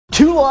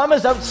2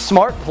 llamas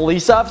outsmart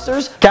police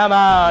officers? Come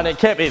on, it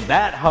can't be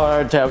that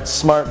hard to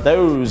outsmart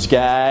those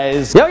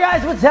guys. Yo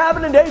guys, what's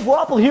happening? Dave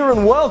Waffle here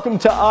and welcome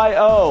to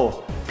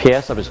I.O.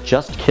 P.S. I was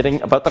just kidding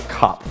about the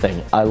cop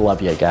thing. I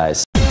love you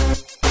guys.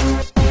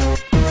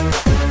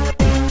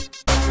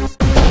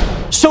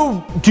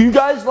 So, do you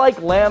guys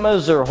like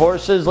llamas or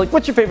horses? Like,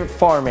 what's your favorite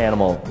farm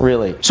animal,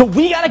 really? So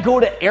we gotta go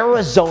to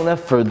Arizona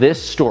for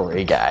this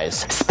story,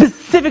 guys.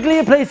 Specifically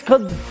a place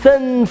called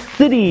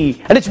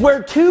Suncity. And it's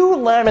where 2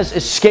 llamas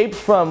escaped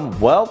from,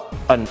 well,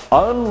 an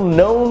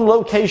unknown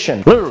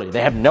location. Literally,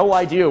 they have no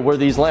idea where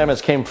these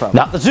llamas came from.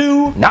 Not the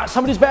zoo, not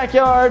somebody's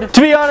backyard.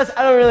 To be honest,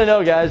 I don't really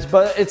know, guys,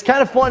 but it's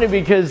kind of funny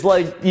because,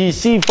 like, you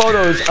see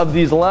photos of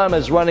these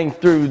llamas running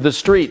through the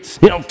streets.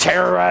 You know,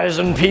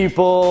 terrorizing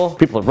people.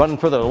 People are running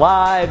for their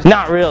lives.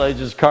 Not really,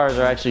 just cars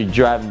are actually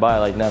driving by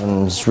like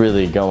nothing's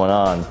really going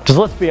on. Because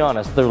let's be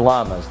honest, they're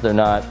llamas. They're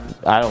not,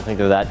 I don't think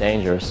they're that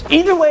dangerous.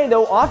 Either way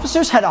though,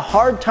 officers had a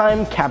hard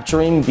time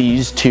capturing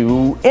these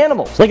 2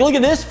 animals. Like, look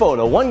at this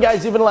photo. One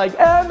guy's even like,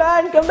 hey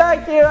man, come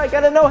back here, I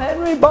gotta know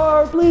Henry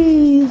bar,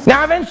 please.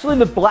 Now eventually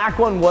the black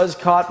one was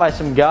caught by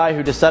some guy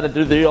who decided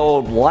to do the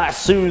old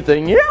lasso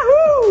thing.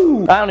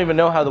 Yahoo! I don't even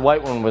know how the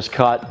white one was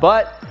caught,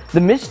 but the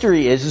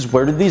mystery is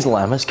where did these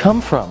llamas come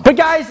from? But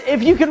guys,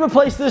 if you could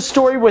replace this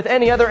story with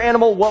any other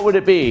animal, what would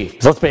it be?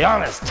 'Cause let's be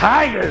honest,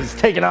 tigers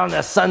taking on the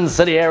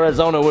Suncity,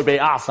 Arizona would be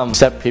awesome.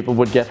 Except people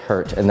would get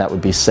hurt, and that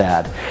would be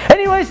sad.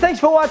 Anyways,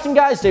 thanks for watching,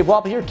 guys. Dave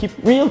Waffle here. Keep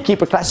it real,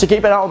 keep it classy,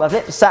 keep it on the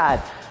flip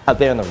side out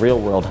there in the real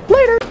world.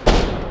 Later!